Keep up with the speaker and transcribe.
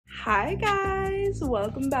Hi guys,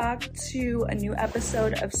 welcome back to a new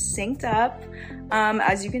episode of Synced Up.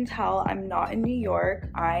 As you can tell, I'm not in New York.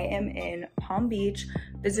 I am in Palm Beach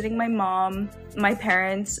visiting my mom. My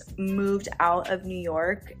parents moved out of New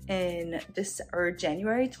York in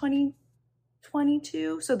January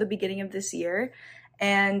 2022, so the beginning of this year,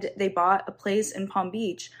 and they bought a place in Palm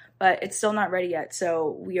Beach, but it's still not ready yet,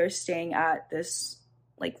 so we are staying at this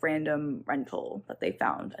like random rental that they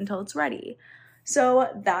found until it's ready. So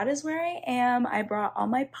that is where I am. I brought all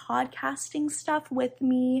my podcasting stuff with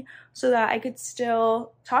me so that I could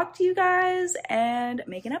still talk to you guys and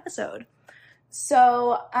make an episode.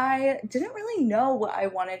 So I didn't really know what I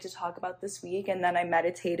wanted to talk about this week, and then I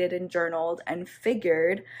meditated and journaled and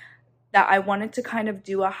figured that I wanted to kind of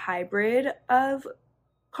do a hybrid of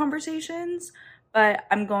conversations, but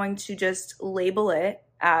I'm going to just label it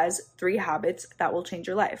as 3 habits that will change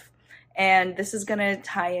your life. And this is going to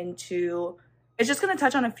tie into... It's just going to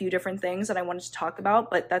touch on a few different things that I wanted to talk about,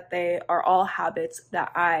 but that they are all habits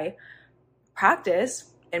that I practice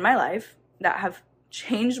in my life that have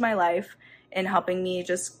changed my life in helping me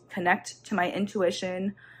just connect to my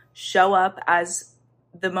intuition, show up as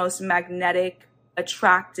the most magnetic,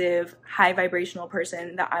 attractive, high vibrational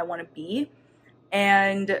person that I want to be,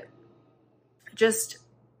 and just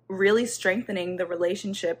really strengthening the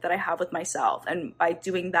relationship that I have with myself. And by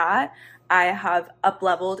doing that, I have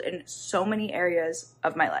up-leveled in so many areas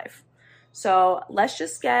of my life. So let's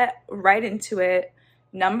just get right into it.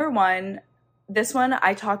 Number 1, this one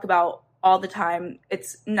I talk about all the time.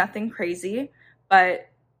 It's nothing crazy, but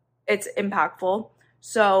it's impactful.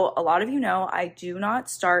 So a lot of you know I do not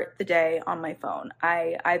start the day on my phone.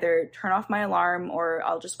 I either turn off my alarm or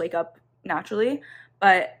I'll just wake up naturally,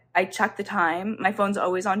 but I check the time. My phone's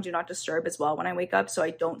always on Do Not Disturb as well when I wake up, so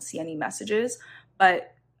I don't see any messages,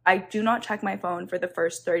 but I do not check my phone for the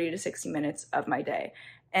first 30 to 60 minutes of my day.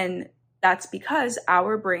 And that's because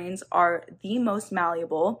our brains are the most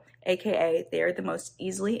malleable, aka they are the most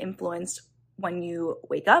easily influenced when you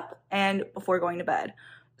wake up and before going to bed.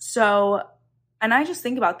 So, and I just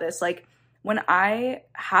think about this, like when I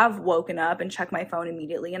have woken up and checked my phone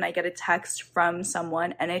immediately and I get a text from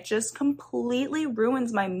someone and it just completely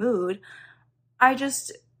ruins my mood, I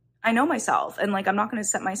know myself, and like I'm not going to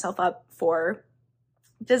set myself up for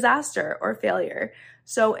disaster or failure.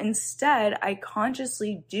 So instead, I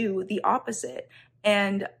consciously do the opposite.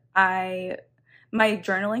 And my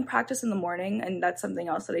journaling practice in the morning, and that's something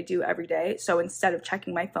else that I do every day. So instead of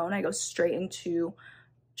checking my phone, I go straight into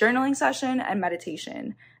journaling session and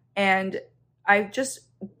meditation. And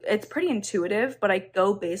it's pretty intuitive, but I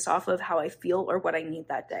go based off of how I feel or what I need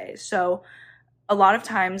that day. So a lot of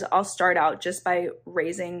times I'll start out just by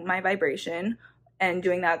raising my vibration and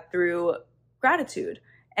doing that through gratitude.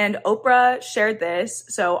 And Oprah shared this,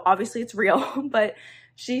 so obviously it's real, but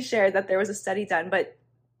she shared that there was a study done, but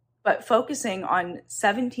focusing on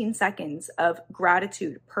 17 seconds of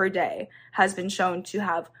gratitude per day has been shown to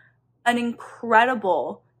have an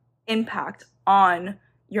incredible impact on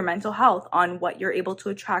your mental health, on what you're able to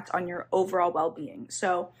attract, on your overall well-being.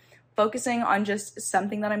 So focusing on just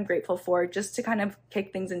something that I'm grateful for, just to kind of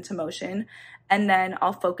kick things into motion. And then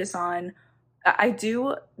I'll focus on,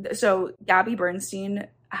 so Gabby Bernstein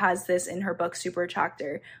has this in her book, Super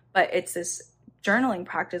Attractor, but it's this journaling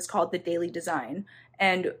practice called the Daily Design.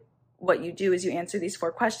 And what you do is you answer these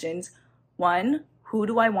 4 questions. 1, who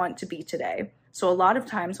do I want to be today? So a lot of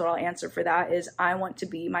times what I'll answer for that is I want to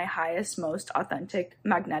be my highest, most authentic,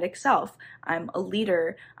 magnetic self. I'm a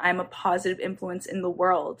leader. I'm a positive influence in the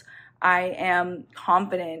world. I am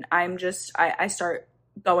confident. I start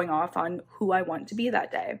going off on who I want to be that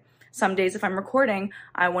day. Some days if I'm recording,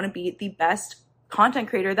 I want to be the best content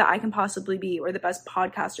creator that I can possibly be, or the best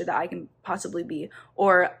podcaster that I can possibly be,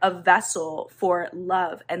 or a vessel for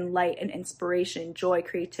love and light and inspiration, joy,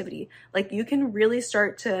 creativity. Like you can really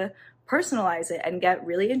start to personalize it and get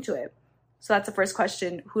really into it. So that's the first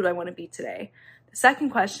question, who do I want to be today? The second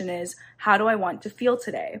question is, how do I want to feel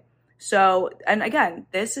today? So, and again,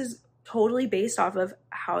 this is totally based off of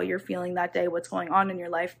how you're feeling that day, what's going on in your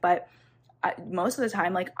life, but most of the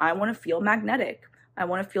time, like I want to feel magnetic. I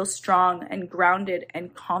want to feel strong and grounded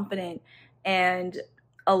and confident and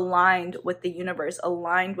aligned with the universe,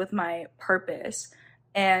 aligned with my purpose.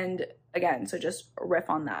 And again, so just riff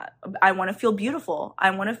on that. I want to feel beautiful. I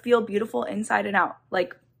want to feel beautiful inside and out.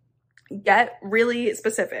 Like get really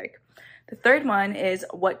specific. The third one is,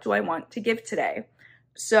 what do I want to give today?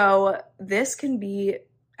 So this can be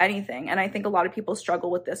anything. And I think a lot of people struggle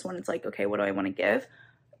with this one. It's like, okay, what do I want to give?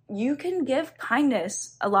 You can give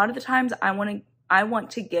kindness. A lot of the times I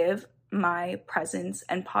want to give my presence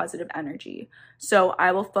and positive energy. So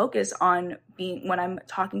I will focus on being, when I'm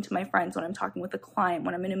talking to my friends, when I'm talking with a client,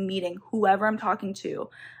 when I'm in a meeting, whoever I'm talking to,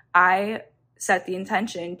 I set the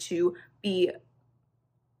intention to be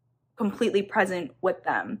completely present with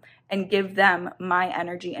them and give them my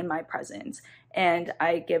energy and my presence. And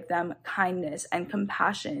I give them kindness and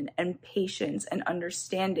compassion and patience and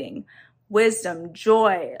understanding, wisdom,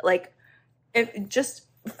 joy. Like, if just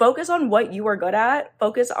focus on what you are good at,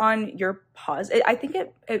 focus on your I think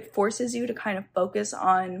it forces you to kind of focus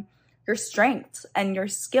on your strengths and your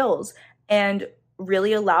skills and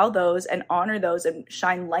really allow those and honor those and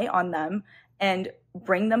shine light on them and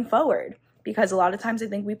bring them forward. Because a lot of times I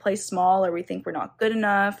think we play small, or we think we're not good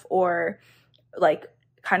enough, or like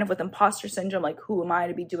kind of with imposter syndrome, like, who am I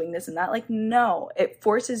to be doing this and that? Like, no, it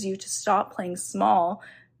forces you to stop playing small,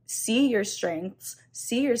 see your strengths,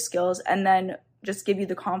 see your skills, and then just give you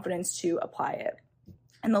the confidence to apply it.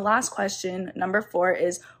 And the last question, number 4,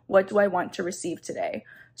 is what do I want to receive today?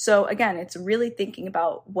 So again, it's really thinking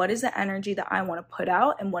about what is the energy that I want to put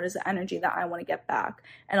out and what is the energy that I want to get back.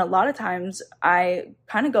 And a lot of times I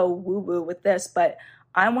kind of go woo-woo with this, but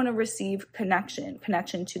I want to receive connection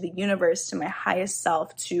to the universe, to my highest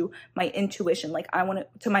self, to my intuition. Like,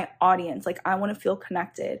 to my audience, like, I want to feel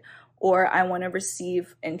connected. Or I want to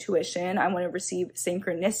receive intuition. I want to receive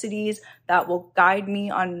synchronicities that will guide me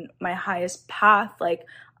on my highest path. Like,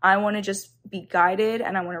 I want to just be guided,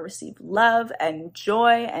 and I want to receive love and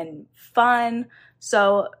joy and fun.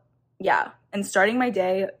 So yeah, and starting my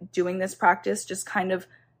day doing this practice just kind of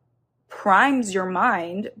primes your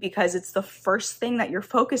mind, because it's the first thing that you're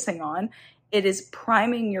focusing on. It is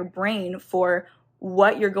priming your brain for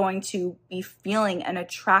what you're going to be feeling and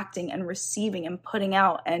attracting and receiving and putting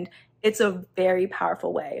out. And it's a very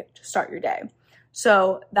powerful way to start your day.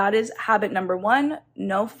 So that is habit number 1,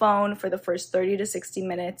 no phone for the first 30 to 60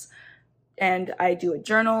 minutes. And I do a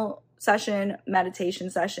journal session, meditation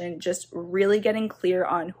session, just really getting clear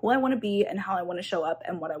on who I want to be and how I want to show up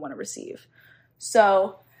and what I want to receive.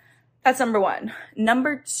 So that's number 1.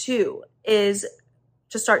 Number 2 is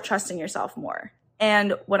to start trusting yourself more.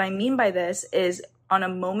 And what I mean by this is, on a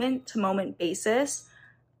moment-to-moment basis,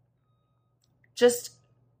 just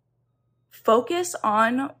focus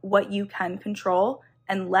on what you can control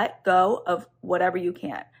and let go of whatever you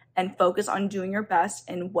can't, and focus on doing your best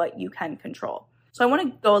in what you can control. So I want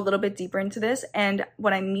to go a little bit deeper into this, and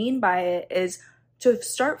what I mean by it is to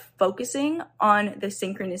start focusing on the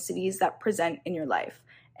synchronicities that present in your life.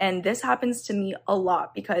 And this happens to me a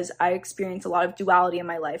lot because I experience a lot of duality in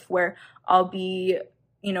my life, where I'll be,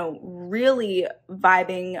 really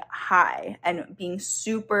vibing high and being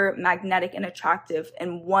super magnetic and attractive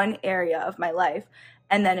in one area of my life.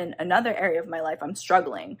 And then in another area of my life, I'm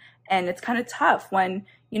struggling. And it's kind of tough when,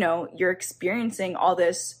 you're experiencing all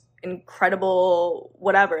this incredible,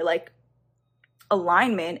 whatever, like,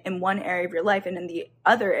 alignment in one area of your life. And in the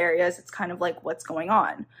other areas, it's kind of like, what's going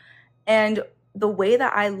on? And the way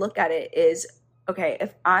that I look at it is, okay,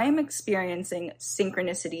 if I'm experiencing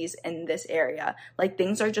synchronicities in this area, like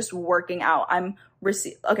things are just working out,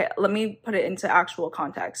 okay, let me put it into actual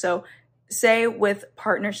context. So say with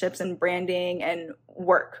partnerships and branding and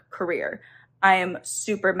work, career, I am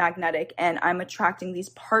super magnetic and I'm attracting these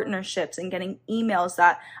partnerships and getting emails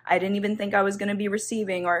that I didn't even think I was going to be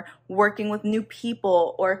receiving, or working with new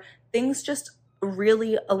people, or things just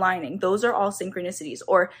really aligning. Those are all synchronicities.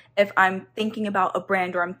 Or if I'm thinking about a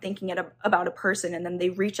brand, or I'm thinking about a person and then they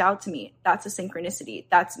reach out to me, that's a synchronicity.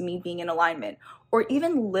 That's me being in alignment. Or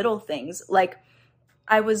even little things like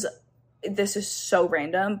this is so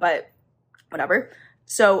random, but whatever.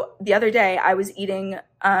 So the other day I was eating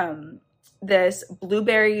this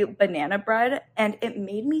blueberry banana bread, and it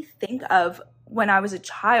made me think of when I was a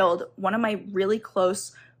child. One of my really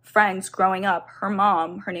close friends growing up, her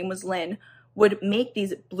mom, her name was Lynn, would make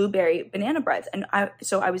these blueberry banana breads. And I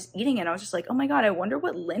was eating it and I was just like, oh my God, I wonder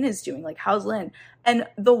what Lynn is doing. Like, how's Lynn? And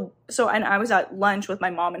I was at lunch with my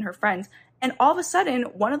mom and her friends. And all of a sudden,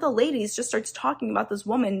 one of the ladies just starts talking about this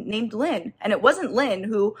woman named Lynn. And it wasn't Lynn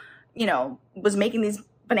who, was making these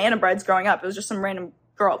banana breads growing up. It was just some random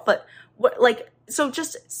girl. But so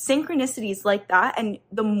just synchronicities like that. And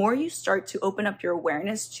the more you start to open up your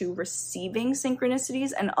awareness to receiving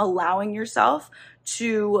synchronicities and allowing yourself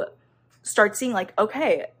to start seeing, like,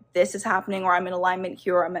 okay, this is happening, or I'm in alignment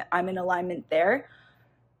here, or I'm in alignment there.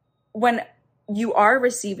 When you are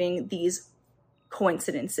receiving these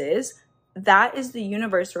coincidences, that is the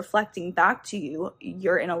universe reflecting back to you,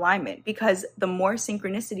 you're in alignment. Because the more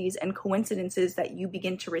synchronicities and coincidences that you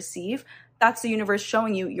begin to receive, that's the universe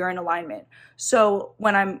showing you you're in alignment. So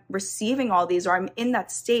when I'm receiving all these, or I'm in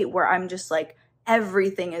that state where I'm just like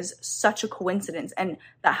everything is such a coincidence. And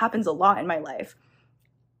that happens a lot in my life.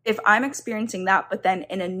 If I'm experiencing that, but then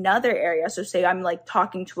in another area, so say I'm like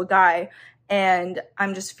talking to a guy and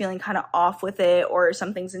I'm just feeling kind of off with it, or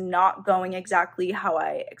something's not going exactly how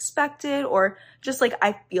I expected, or just like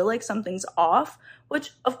I feel like something's off,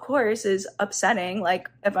 which of course is upsetting. Like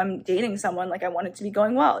if I'm dating someone, like I want it to be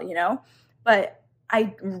going well, you know? But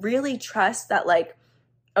I really trust that, like,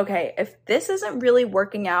 okay, if this isn't really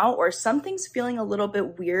working out, or something's feeling a little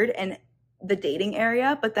bit weird in the dating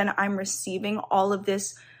area, but then I'm receiving all of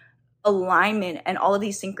this alignment and all of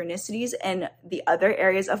these synchronicities in the other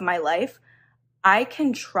areas of my life, I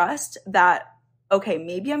can trust that, okay,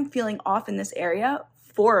 maybe I'm feeling off in this area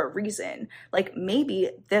for a reason. Like maybe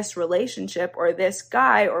this relationship or this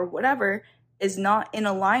guy or whatever is not in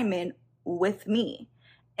alignment with me.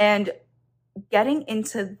 And getting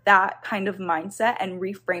into that kind of mindset and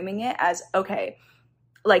reframing it as, okay,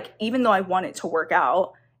 like even though I want it to work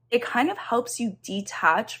out, it kind of helps you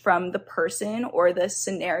detach from the person or the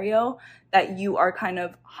scenario that you are kind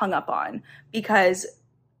of hung up on, because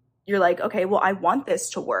you're like, okay, well, I want this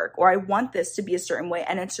to work, or I want this to be a certain way,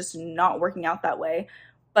 and it's just not working out that way.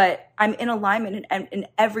 But I'm in alignment in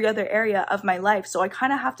every other area of my life. So I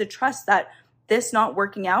kind of have to trust that this not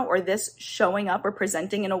working out, or this showing up or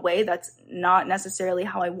presenting in a way that's not necessarily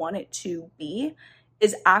how I want it to be,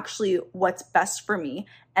 is actually what's best for me.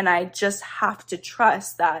 And I just have to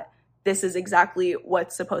trust that this is exactly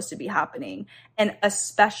what's supposed to be happening. And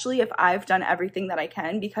especially if I've done everything that I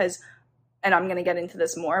can, because, and I'm going to get into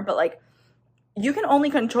this more, but like, you can only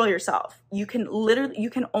control yourself. You can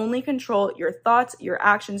only control your thoughts, your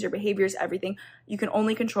actions, your behaviors, everything. You can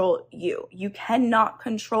only control you. You cannot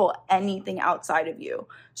control anything outside of you.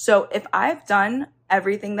 So if I've done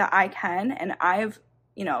everything that I can, and I've,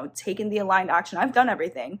 taken the aligned action, I've done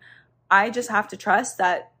everything, I just have to trust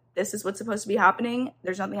that this is what's supposed to be happening.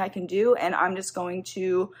 There's nothing I can do. And I'm just going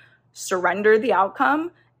to surrender the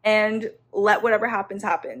outcome and let whatever happens.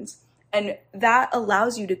 And that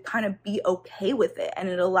allows you to kind of be okay with it. And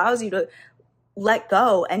it allows you to let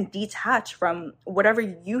go and detach from whatever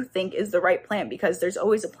you think is the right plan, because there's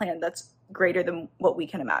always a plan that's greater than what we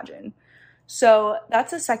can imagine. So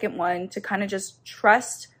that's the second one, to kind of just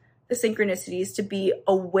trust the synchronicities, to be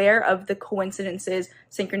aware of the coincidences,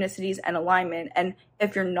 synchronicities, and alignment. And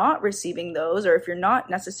if you're not receiving those, or if you're not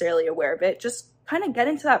necessarily aware of it, just kind of get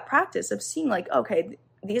into that practice of seeing like, okay,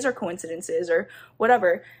 these are coincidences or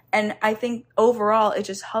whatever. And I think overall, it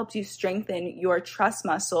just helps you strengthen your trust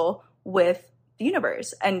muscle with the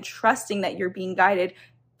universe, and trusting that you're being guided,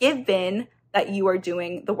 given that you are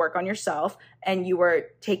doing the work on yourself and you are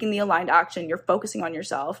taking the aligned action, you're focusing on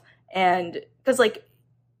yourself. And because like,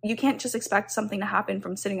 you can't just expect something to happen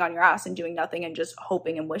from sitting on your ass and doing nothing and just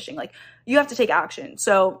hoping and wishing. Like, you have to take action.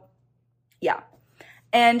 So yeah.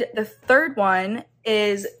 And the third one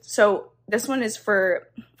is, so this one is for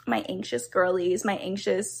my anxious girlies, my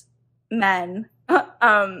anxious men,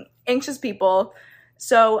 anxious people.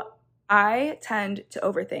 So I tend to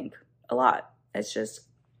overthink a lot. It's just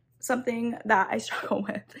something that I struggle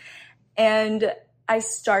with. And I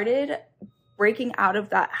started breaking out of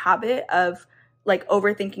that habit of like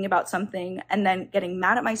overthinking about something and then getting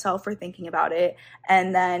mad at myself for thinking about it,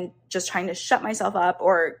 and then just trying to shut myself up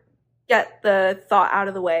or get the thought out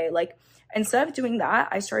of the way. Like, instead of doing that,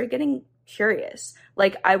 I started getting curious.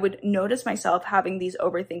 Like, I would notice myself having these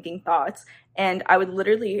overthinking thoughts, and I would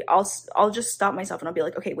literally, I'll just stop myself and I'll be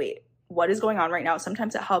like, okay, wait, what is going on right now?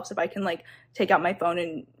 Sometimes it helps if I can like take out my phone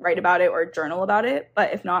and write about it or journal about it.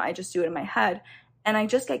 But if not, I just do it in my head. And I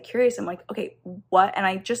just get curious. I'm like, okay, what? And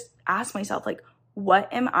I just ask myself, like,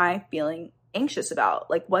 what am I feeling anxious about?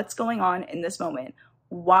 Like, what's going on in this moment?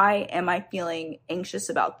 Why am I feeling anxious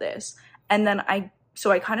about this? And then I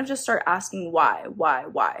kind of just start asking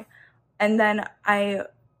why? And then I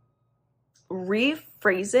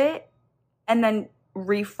rephrase it and then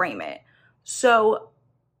reframe it. So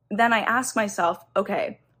then I ask myself,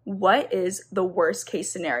 okay, what is the worst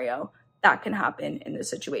case scenario that can happen in this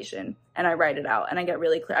situation? And I write it out, and I get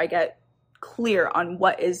really clear. I get clear on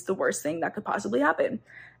what is the worst thing that could possibly happen.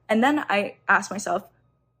 And then I ask myself,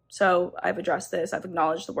 so I've addressed this, I've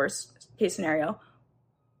acknowledged the worst case scenario.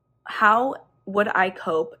 How would I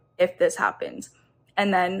cope if this happens?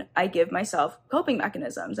 And then I give myself coping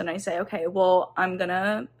mechanisms, and I say, okay, well, I'm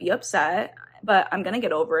gonna be upset, but I'm gonna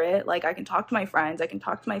get over it. Like, I can talk to my friends, I can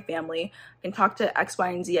talk to my family, I can talk to X, Y,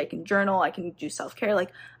 and Z, I can journal, I can do self-care.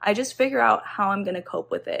 Like, I just figure out how I'm gonna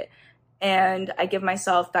cope with it. And I give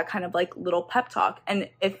myself that kind of like little pep talk. And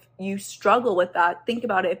if you struggle with that, think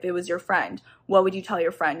about it. If it was your friend, what would you tell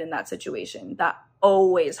your friend in that situation? That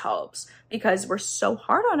always helps, because we're so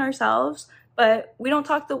hard on ourselves but we don't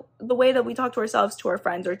talk the way that we talk to ourselves, to our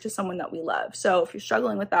friends, or to someone that we love. So if you're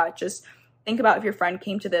struggling with that, just think about if your friend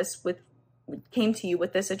came to you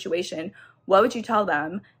with this situation, what would you tell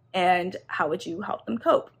them and how would you help them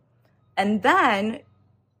cope? And then,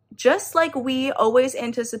 just like we always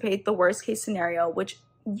anticipate the worst case scenario, which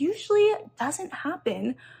usually doesn't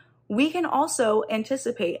happen, we can also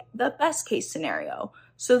anticipate the best case scenario.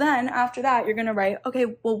 So then after that, you're going to write, okay,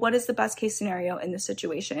 well, what is the best case scenario in this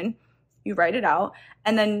situation? You write it out,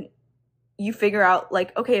 and then you figure out,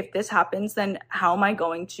 like, okay, if this happens, then how am I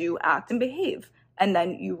going to act and behave? And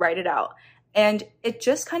then you write it out. And it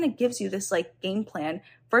just kind of gives you this like game plan.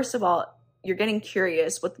 First of all, you're getting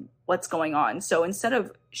curious with what's going on. So instead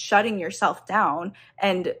of shutting yourself down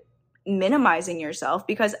and minimizing yourself,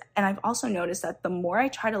 and I've also noticed that the more I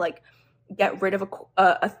try to like get rid of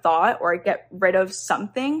a thought or I get rid of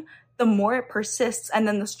something, the more it persists, and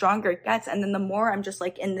then the stronger it gets. And then the more I'm just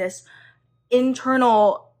like in this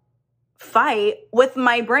internal fight with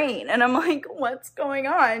my brain. And I'm like, what's going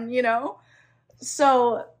on, you know?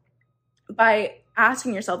 So by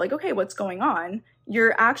asking yourself, like, okay, what's going on?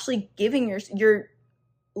 You're actually you're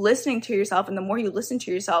listening to yourself. And the more you listen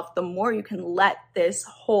to yourself, the more you can let this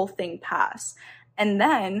whole thing pass. And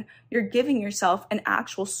then you're giving yourself an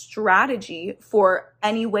actual strategy for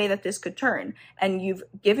any way that this could turn. And you've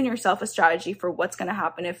given yourself a strategy for what's going to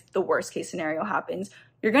happen if the worst case scenario happens.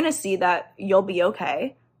 You're going to see that you'll be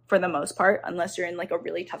okay for the most part, unless you're in like a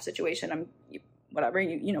really tough situation. You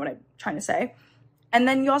know what I'm trying to say. And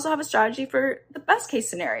then you also have a strategy for the best case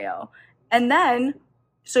scenario. And then,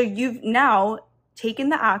 so you've now taken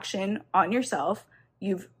the action on yourself.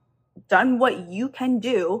 You've done what you can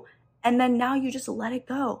do. And then now you just let it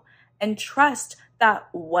go and trust that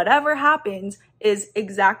whatever happens is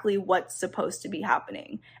exactly what's supposed to be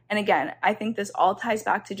happening. And again, I think this all ties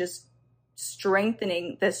back to just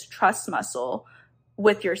strengthening this trust muscle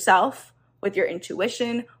with yourself, with your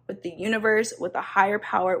intuition, with the universe, with a higher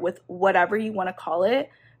power, with whatever you want to call it.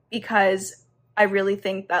 Because I really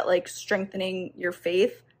think that like strengthening your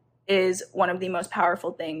faith is one of the most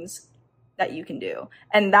powerful things that you can do.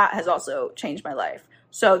 And that has also changed my life.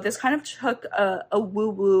 So this kind of took a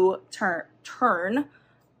woo-woo turn,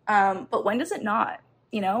 but when does it not?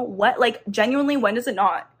 You know, what, like genuinely, when does it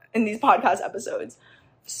not in these podcast episodes?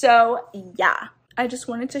 So yeah, I just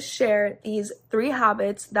wanted to share these 3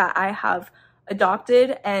 habits that I have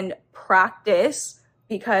adopted and practice,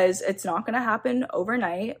 because it's not going to happen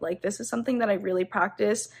overnight. Like, this is something that I really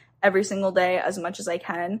practice every single day as much as I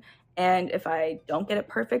can. And if I don't get it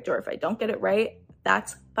perfect, or if I don't get it right,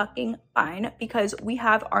 that's fucking fine, because we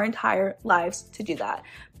have our entire lives to do that.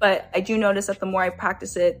 But I do notice that the more I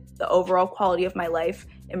practice it, the overall quality of my life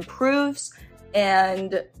improves.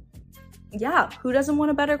 And yeah, who doesn't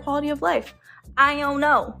want a better quality of life? I don't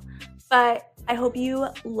know. But I hope you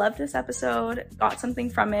loved this episode, got something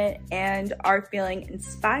from it, and are feeling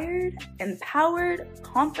inspired, empowered,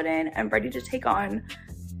 confident, and ready to take on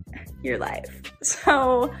your life.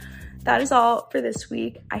 So that is all for this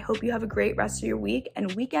week. I hope you have a great rest of your week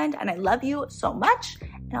and weekend, and I love you so much,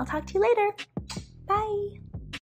 and I'll talk to you later. Bye.